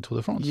about the Tour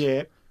de France.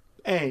 Yeah,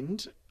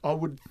 and I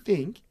would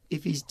think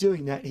if he's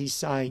doing that, he's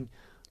saying,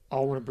 I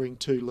want to bring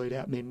 2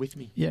 lead-out men with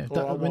me. Yeah,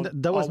 I want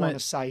to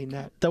say in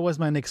that. That was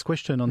my next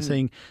question on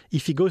saying,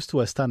 if he goes to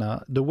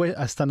Astana, the way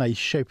Astana is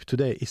shaped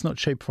today, it's not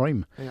shaped for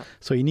him. Yeah.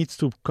 So he needs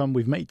to come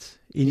with mates.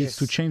 He needs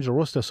to change the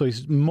roster. So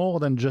it's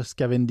more than just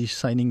Cavendish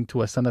signing to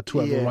Astana to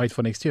have a ride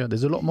for next year.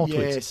 There's a lot more to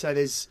it. Yeah, so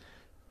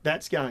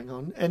that's going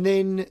on. And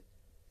then,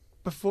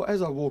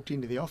 as I walked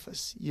into the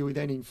office, you would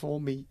then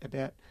inform me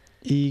about...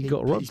 He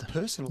got robbed. His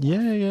personal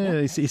life. Yeah.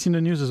 It's in the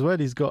news as well.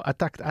 He's got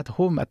attacked at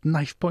home at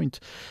knife point.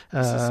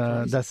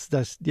 That's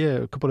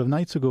a couple of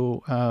nights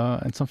ago,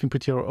 and something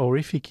pretty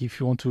horrific. If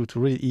you want to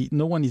really,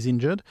 no one is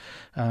injured,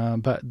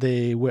 but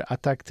they were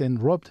attacked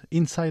and robbed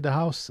inside the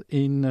house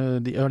in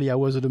the early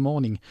hours of the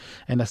morning,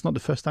 and that's not the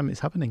first time it's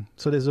happening.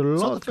 So there's a lot.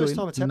 It's not the first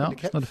time it's happened. No,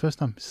 it's not the first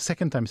time. It's the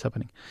second time it's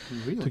happening.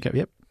 Really?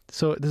 Yep.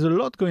 So there's a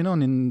lot going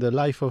on in the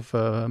life of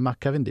Mark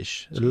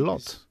Cavendish. A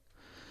lot.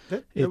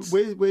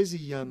 Where's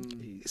he?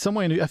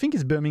 Somewhere I think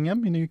it's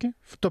Birmingham in the UK,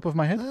 top of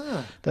my head.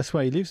 That's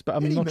where he lives, but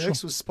I'm not sure. Eddie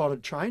Merckx was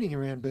spotted training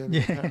around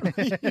Birmingham.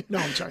 Yeah. No,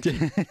 I'm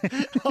joking.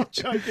 I'm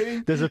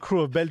joking. There's a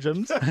crew of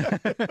Belgians.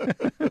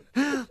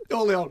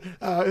 All the old.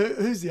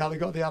 Who's the other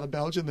guy? The other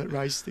Belgian that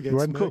raced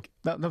against Merck?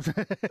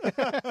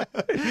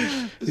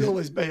 There's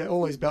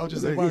all these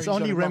Belgians. It's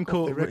only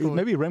Remco.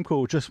 Maybe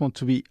Remco just wants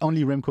to be.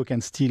 Only Remco can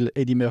steal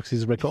Eddie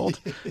Merckx's record.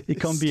 It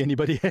can't be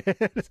anybody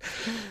else.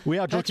 We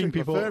are joking,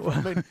 people.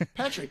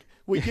 Patrick,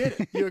 we get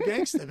it. You're a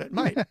gangster, but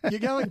mate, you're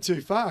going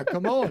too far.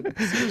 Come on,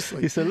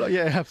 seriously. It's a lot.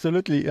 Yeah,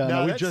 absolutely.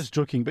 No, we're just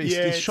joking, but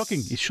it's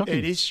shocking. It's shocking.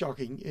 It is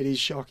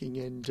shocking,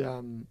 and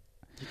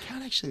you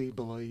can't actually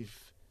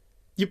believe.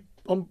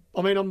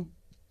 I'm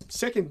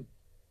second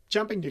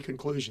jumping to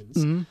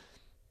conclusions,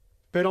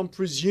 but I'm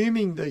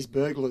presuming these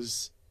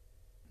burglars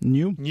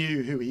knew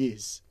who he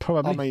is.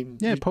 Probably.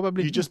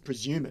 Probably. You just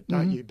presume it,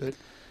 don't you? But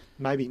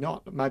maybe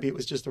not. Maybe it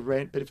was just a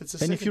rant. But if it's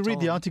if you read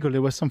the article,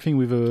 there was something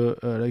with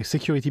a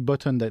security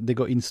button that they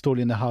got installed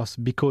in the house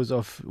because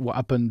of what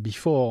happened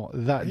before.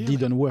 That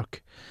didn't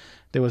work.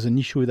 There was an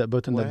issue with that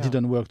button that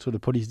didn't work, so the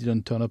police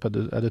didn't turn up at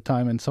the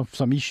time, and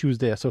some issues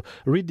there. So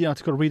read the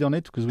article, read on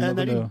it, because we're not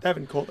going to... They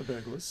haven't caught the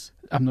burglars?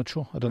 I'm not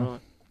sure. I don't know.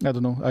 I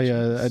don't know.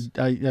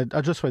 I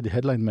just read the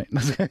headline, mate.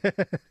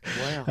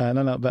 Wow.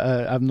 No,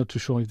 but I'm not too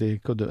sure if they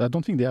caught I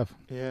don't think they have.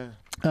 Yeah.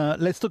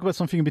 Let's talk about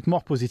something a bit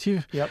more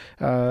positive. Yep.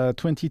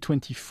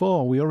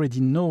 2024, we already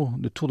know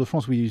the Tour de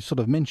France. We sort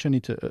of mentioned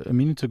it a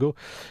minute ago.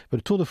 But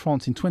the Tour de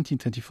France in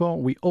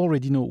 2024, we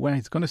already know where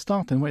it's going to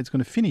start and where it's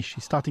going to finish.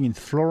 It's starting in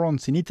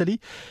Florence in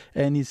Italy,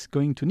 and it's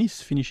going to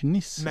Nice, finish in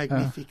Nice.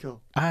 Magnifico.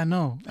 I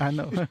know.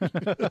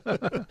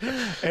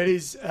 It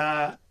is,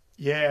 a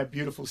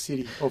beautiful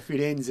city, or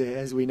Firenze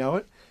as we know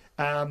it.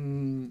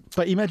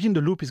 But imagine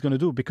the loop is going to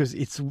do, because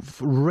it's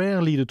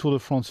rarely the Tour de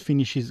France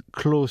finishes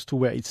close to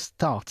where it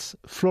starts.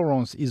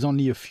 Florence is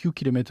only a few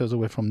kilometers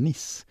away from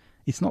Nice.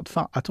 It's not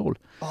far at all.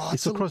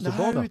 It's across the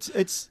border.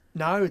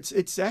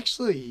 It's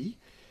actually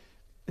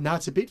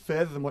a bit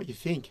further than what you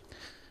think.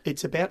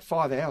 It's about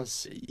 5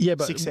 hours. Yeah,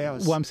 but 6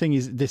 hours. What I'm saying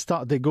is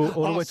they go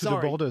all the way to the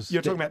borders.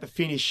 You're talking about the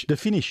finish. The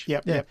finish.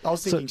 Yep. I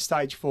was thinking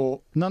stage 4.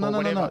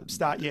 No.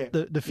 Start.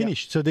 The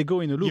finish. Yep. So they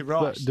go in a loop. You're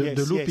right.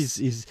 The loop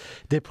is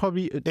they're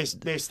probably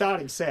they're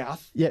starting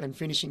south and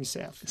finishing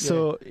south.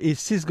 So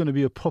this is going to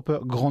be a proper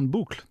grande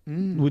boucle.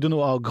 We don't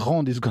know how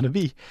grand it's going to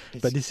be,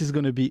 but this is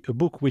going to be a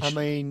book which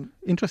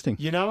interesting.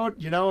 You know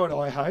what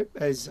I hope,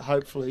 as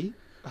hopefully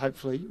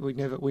we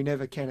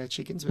never can our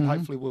chickens, but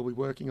hopefully we'll be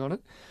working on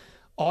it.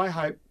 I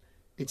hope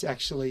it's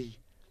actually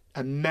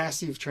a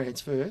massive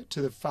transfer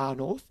to the far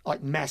north,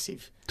 like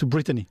massive. To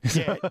Brittany.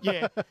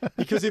 Yeah.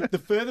 Because if the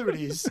further it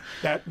is,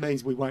 that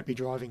means we won't be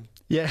driving.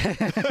 Yeah.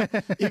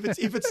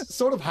 if it's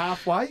sort of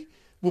halfway,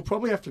 we'll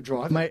probably have to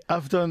drive. Mate,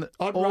 I'd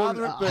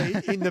rather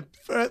it be in the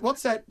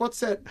what's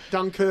that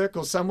Dunkirk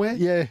or somewhere?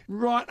 Yeah.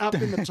 Right up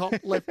in the top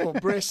left or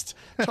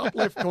top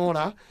left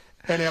corner,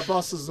 and our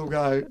bosses will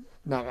go,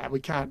 no, we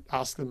can't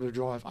ask them to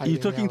drive 18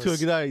 You're talking hours.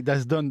 to a guy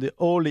that's done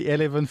all the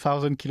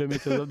 11,000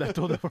 kilometers of that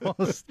Tour de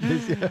France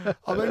this year.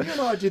 I mean,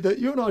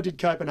 you and I did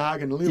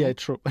Copenhagen a little. Yeah,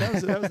 true. That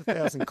was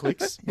 1,000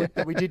 clicks.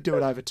 But we did do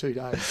it over 2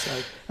 days. So,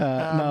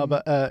 no,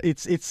 but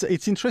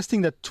it's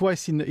interesting that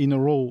twice in a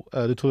row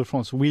the Tour de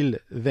France will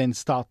then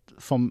start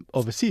from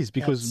overseas,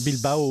 because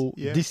Bilbao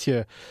this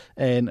year,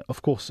 and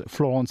of course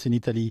Florence in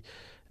Italy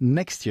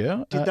next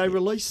year. Have they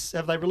released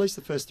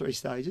the first 3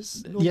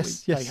 stages? Normally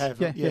Yes. They have.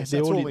 Yes,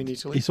 it's all in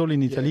Italy. It's all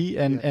in Italy,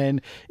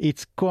 and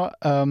it's quite.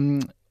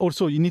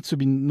 Also, it needs to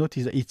be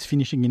noticed that it's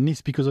finishing in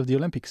Nice because of the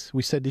Olympics.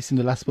 We said this in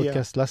the last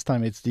podcast last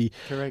time. It's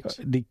correct.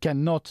 They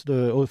cannot.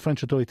 The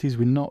French authorities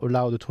will not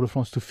allow the Tour de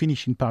France to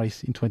finish in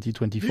Paris in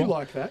 2024. Do you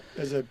like that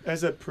as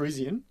a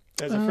Parisian,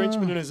 as a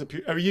Frenchman,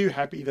 and are you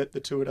happy that the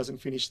Tour doesn't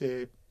finish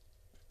there?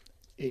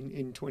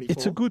 In 24?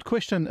 It's a good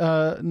question.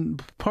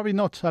 Probably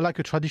not. I like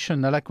a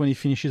tradition. I like when he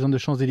finishes on the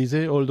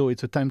Champs-Élysées, although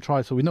it's a time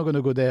trial, so we're not going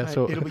to go there. Mate,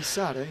 so it'll be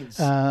sardines.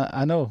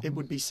 I know.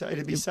 It'd be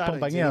sardines.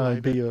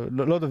 It'd be a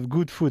lot of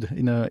good food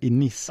in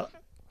Nice.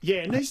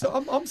 Nice.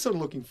 I'm sort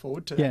of looking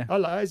forward to that.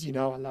 As you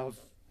know, I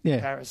love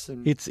Paris.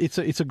 And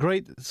it's a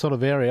great sort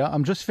of area.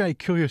 I'm just very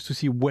curious to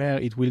see where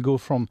it will go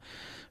from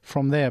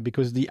there,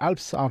 because the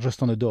Alps are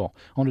just on the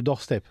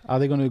doorstep. Are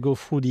they going to go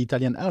through the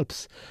Italian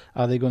Alps?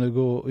 Are they going to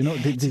go?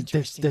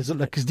 There's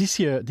like this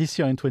year in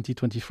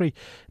 2023,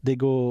 they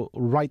go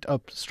right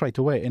up straight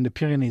away, and the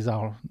Pyrenees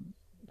are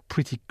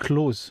pretty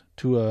close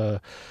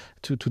to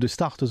the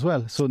start as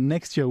well. So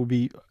next year will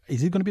be.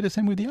 Is it going to be the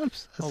same with the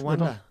Alps? I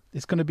wonder.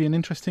 It's going to be an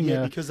interesting.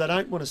 Because they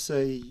don't want to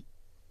see.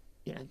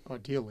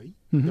 Ideally,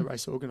 the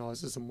race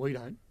organisers, and we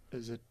don't,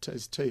 as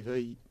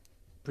TV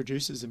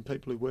producers and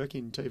people who work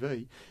in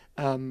TV,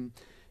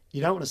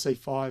 you don't want to see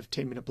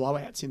 5-10 minute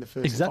blowouts in the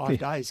first 5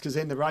 days, because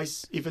then the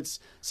race, if it's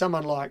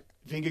someone like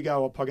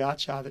Vingegaard or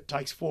Pogacar that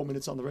takes 4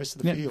 minutes on the rest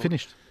of the field,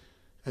 finished,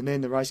 and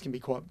then the race can be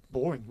quite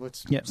boring.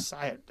 Let's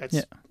say it.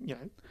 That's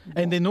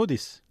and they know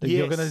this.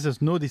 The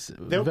organisers know this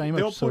very much.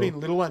 They'll put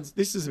in little ones.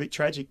 This is a bit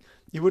tragic.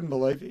 You wouldn't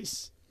believe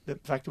this. The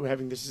fact that we're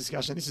having this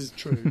discussion, this is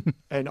true.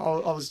 And I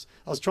was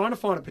trying to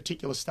find a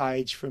particular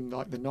stage from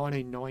like the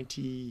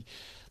 1990,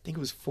 I think it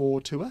was 4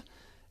 tour.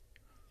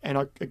 And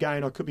I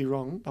could be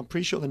wrong. I'm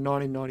pretty sure the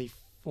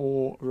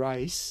 1994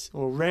 race,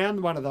 or round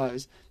one of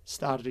those,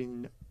 started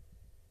in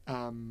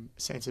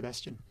San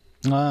Sebastian.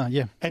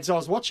 Yeah. And so I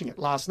was watching it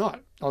last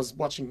night. I was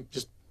watching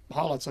just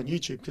highlights on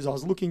YouTube because I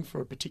was looking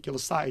for a particular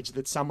stage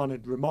that someone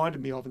had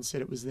reminded me of and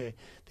said it was their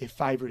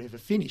favourite ever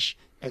finish,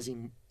 as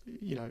in,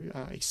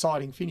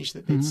 exciting finish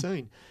that they'd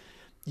seen.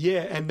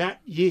 Yeah, and that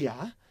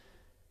year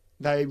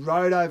they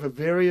rode over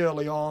very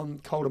early on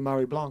Col de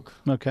Murray Blanc.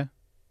 Okay.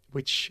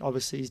 Which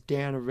obviously is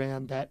down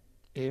around that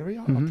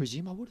area. I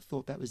presume. I would have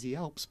thought that was the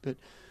Alps, but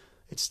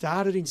it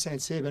started in San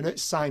Seb, and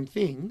it's same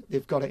thing.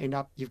 You've got to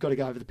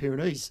go over the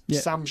Pyrenees,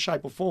 some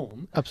shape or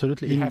form.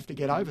 Absolutely. You have to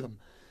get over them.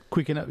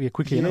 Quickly enough.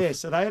 Yeah,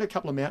 so they had a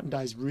couple of mountain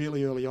days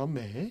really early on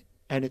there,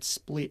 and it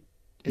split.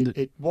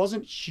 It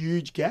wasn't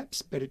huge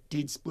gaps, but it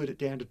did split it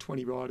down to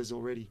 20 riders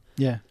already.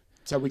 Yeah.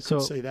 So we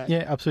could see that.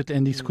 Yeah, absolutely.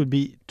 And this could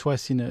be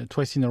twice in a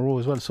row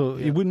as well. So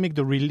it would make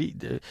the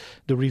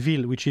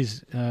reveal, which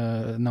is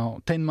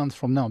now 10 months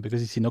from now,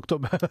 because it's in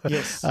October.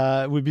 Yes.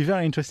 Would be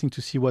very interesting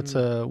to see what's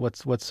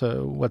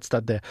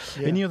that there.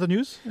 Yeah. Any other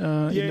news in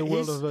the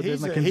world of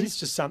Dave Mackenzie? Here's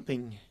just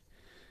something.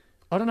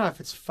 I don't know if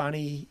it's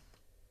funny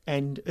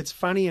and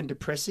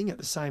depressing at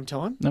the same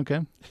time. Okay.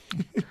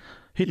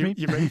 Hit me.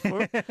 You ready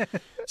for it?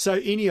 So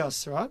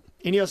Ineos, right?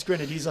 Ineos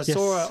Grenadiers.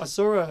 I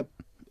saw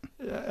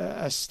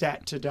a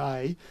stat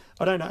today.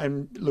 I don't know,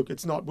 and look,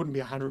 wouldn't be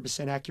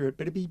 100% accurate,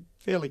 but it'd be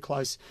fairly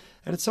close.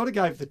 And it sort of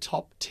gave the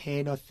top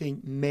 10, I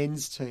think,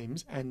 men's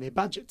teams and their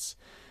budgets.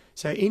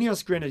 So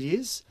Ineos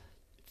Grenadiers,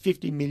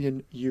 €50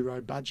 million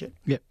budget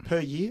per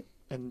year,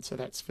 and so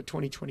that's for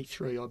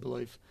 2023, I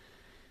believe.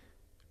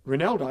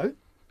 Ronaldo,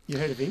 you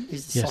heard of him?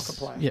 He's a soccer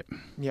player.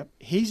 Yep.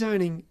 He's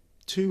earning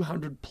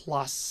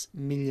 €200+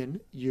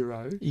 million.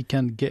 He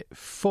can get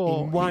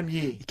 4 in 1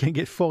 year. He can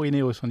get 4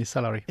 Ineos on his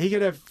salary. He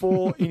could have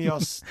 4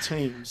 Ineos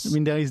teams. I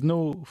mean, there is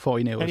no 4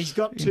 Ineos. And he's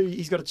got a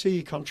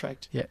 2-year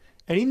contract. Yeah.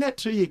 And in that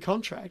 2-year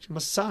contract,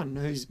 my son,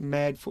 who's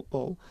mad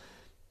football,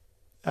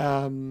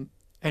 and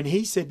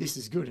he said this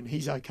is good and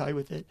he's okay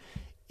with it.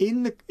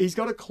 He's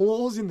got a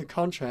clause in the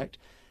contract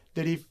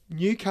that if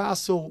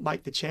Newcastle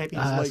make the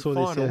Champions League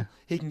final,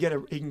 he can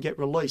get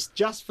released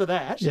just for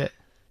that. Yeah.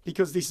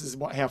 Because this is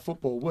how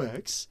football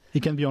works. He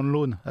can be on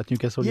loan at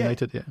Newcastle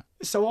United, yeah.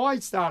 So I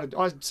sort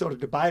of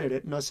debated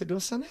it, and I said to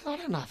my son, I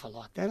don't know if I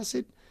like that. I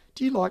said,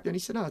 do you like that? And he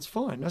said, no, it's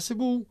fine. And I said,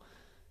 well,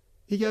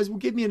 he goes, well,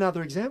 give me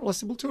another example. I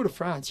said, well, Tour de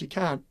France, you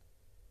can't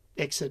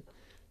exit.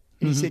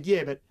 And he said,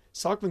 yeah, but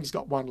cycling's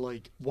got one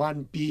league,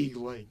 one big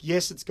league.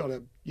 Yes, it's got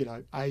a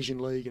Asian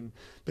league,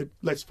 but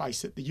let's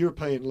face it, the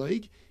European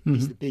League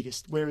is the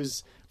biggest,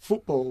 whereas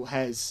football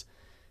has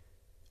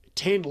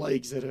 10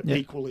 leagues that are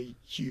equally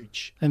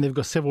huge. And they've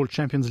got several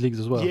Champions Leagues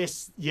as well.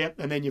 Yes, yep.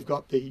 And then you've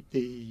got the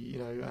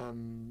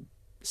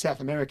South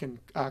American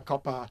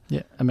Copa.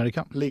 Yeah,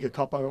 America. Liga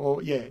Copa,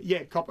 or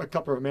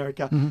Copa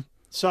America. Mm-hmm.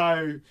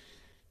 So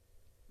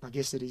I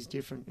guess it is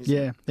different, isn't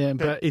it? Yeah,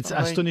 but it's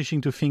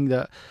astonishing to think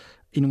that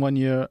in 1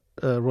 year,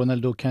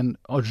 Ronaldo can,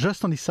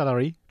 just on his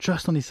salary,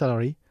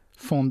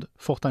 fund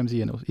 4 times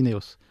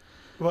Ineos.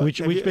 Well,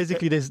 which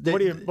basically there's...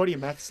 What are your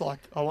maths like?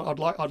 I'd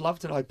love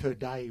to know per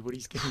day what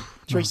he's getting.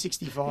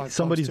 365.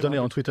 Somebody's done it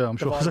on Twitter, I'm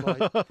sure.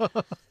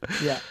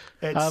 Yeah.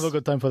 I haven't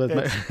got time for that,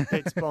 mate.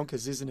 It's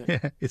bonkers, isn't it?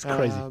 Yeah, it's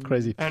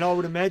crazy. And I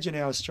would imagine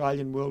our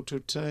Australian World Tour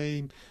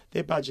team,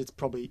 their budget's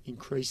probably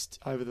increased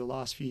over the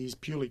last few years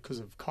purely because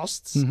of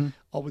costs. Mm-hmm.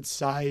 I would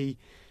say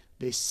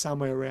they're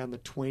somewhere around the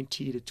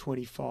 20 to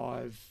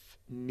 25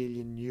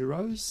 million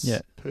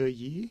euros per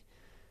year.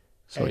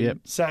 So, I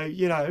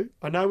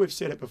know we've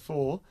said it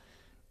before,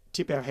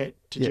 tip our hat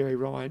to Jerry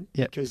Ryan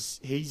because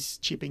he's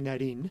chipping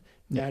that in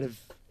out of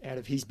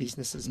his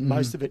businesses.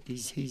 Most of it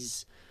is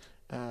his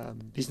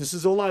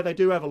businesses, although they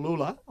do have a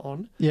lula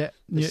on the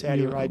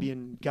Saudi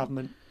Arabian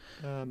government,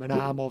 an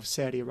arm of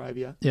Saudi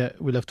Arabia. Yeah,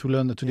 we'll have to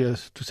learn to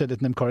say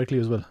that name correctly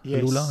as well.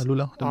 Yes. A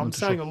lula? I'm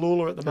saying a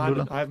lula at the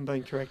moment. I haven't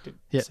been corrected.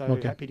 Yeah, so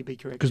happy to be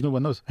corrected. Because no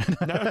one knows.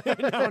 No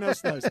one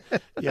else knows.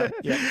 Yeah.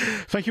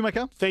 Thank you,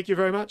 Macka. Thank you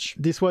very much.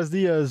 This was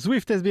the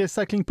Zwift SBS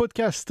Cycling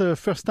Podcast,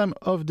 first time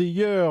of the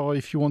year.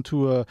 If you want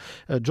to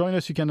join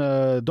us, you can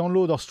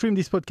download or stream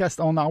this podcast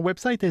on our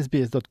website,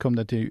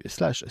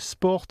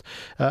 sbs.com.au/sport,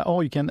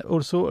 or you can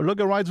also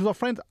log a ride with our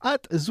friends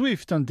at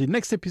Zwift. On the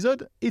next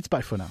episode, it's bye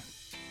for now.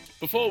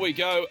 Before we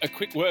go, a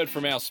quick word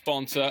from our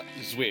sponsor,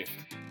 Zwift.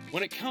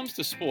 When it comes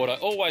to sport, I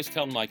always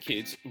tell my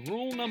kids,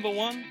 rule number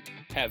 1,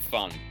 have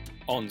fun.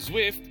 On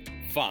Zwift,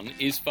 fun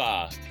is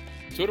fast.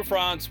 Tour de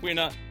France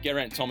winner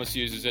Geraint Thomas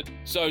uses it,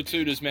 so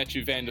too does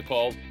Mathieu van der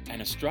Poel,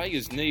 and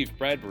Australia's Neve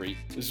Bradbury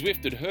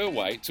Zwifted her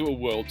way to a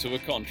World Tour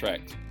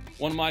contract.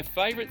 One of my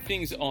favourite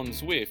things on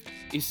Zwift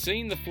is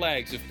seeing the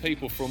flags of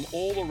people from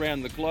all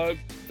around the globe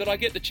that I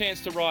get the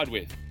chance to ride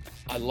with.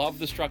 I love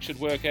the structured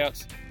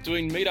workouts,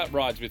 doing meet-up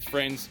rides with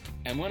friends,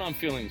 and when I'm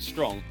feeling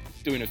strong,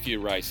 doing a few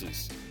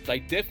races. They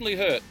definitely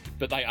hurt,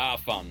 but they are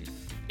fun.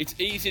 It's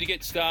easy to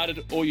get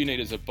started. All you need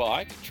is a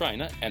bike,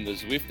 trainer, and the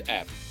Zwift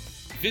app.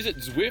 Visit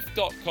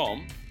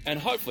Zwift.com, and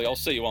hopefully I'll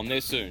see you on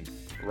there soon.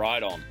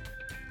 Ride on.